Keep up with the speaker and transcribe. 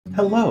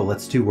Hello,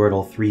 let's do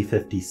Wordle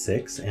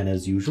 356, and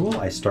as usual,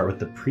 I start with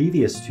the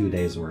previous 2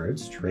 days'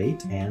 words,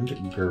 trait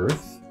and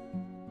girth.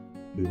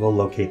 We will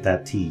locate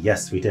that T.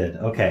 Yes, we did.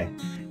 Okay.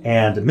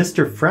 And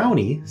Mr.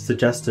 Frowny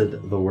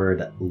suggested the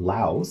word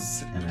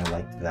louse, and I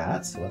liked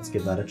that, so let's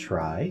give that a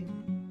try.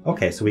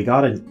 Okay, so we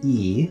got an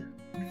E.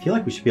 I feel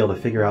like we should be able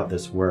to figure out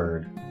this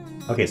word.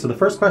 Okay, so the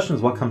first question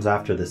is what comes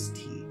after this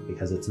T,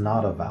 because it's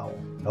not a vowel.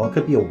 Well, it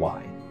could be a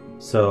Y.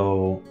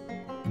 So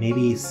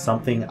maybe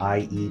something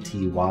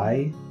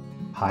I-E-T-Y?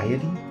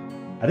 Piety?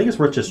 I think it's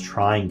worth just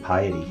trying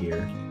piety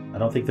here. I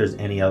don't think there's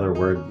any other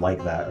word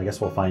like that. I guess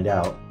we'll find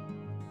out.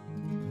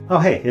 Oh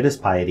hey, it is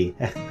piety.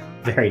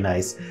 Very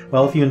nice.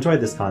 Well, if you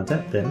enjoyed this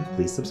content, then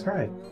please subscribe.